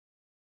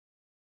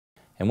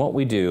And what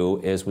we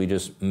do is we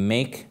just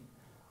make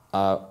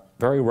a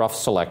very rough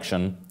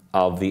selection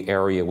of the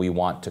area we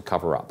want to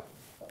cover up.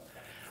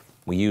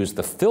 We use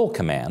the fill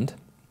command,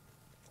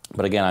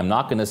 but again, I'm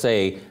not going to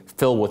say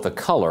fill with a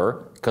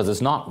color because it's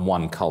not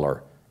one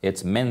color,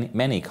 it's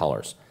many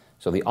colors.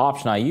 So the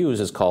option I use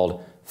is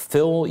called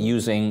fill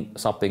using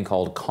something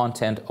called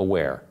content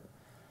aware.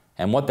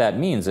 And what that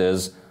means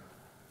is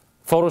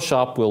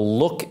Photoshop will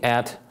look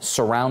at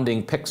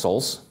surrounding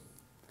pixels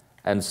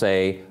and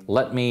say,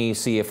 let me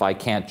see if I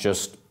can't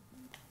just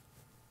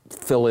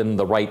fill in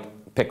the right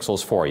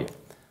pixels for you.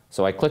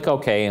 So I click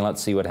OK and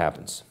let's see what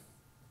happens.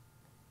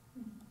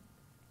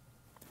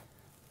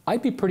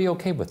 I'd be pretty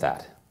okay with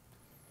that.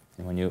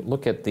 And when you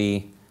look at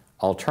the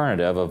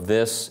alternative of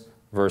this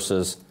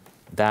versus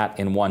that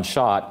in one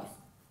shot,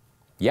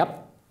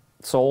 yep,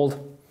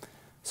 sold.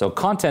 So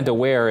content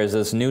aware is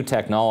this new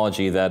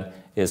technology that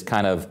is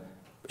kind of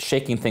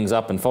shaking things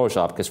up in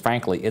Photoshop because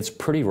frankly it's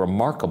pretty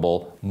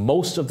remarkable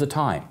most of the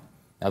time.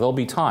 Now there'll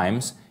be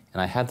times,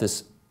 and I had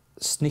this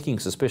sneaking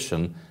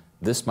suspicion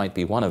this might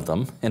be one of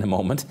them in a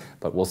moment,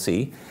 but we'll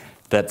see,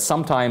 that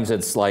sometimes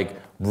it's like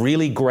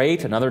really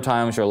great and other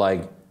times you're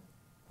like,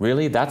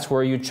 really? That's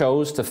where you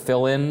chose to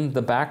fill in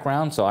the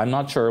background? So I'm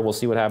not sure. We'll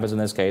see what happens in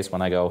this case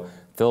when I go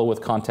fill with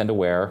content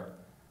aware.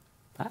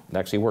 That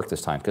actually worked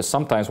this time because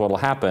sometimes what will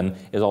happen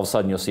is all of a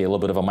sudden you'll see a little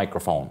bit of a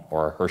microphone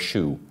or her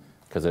shoe.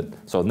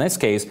 So in this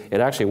case,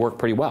 it actually worked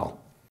pretty well.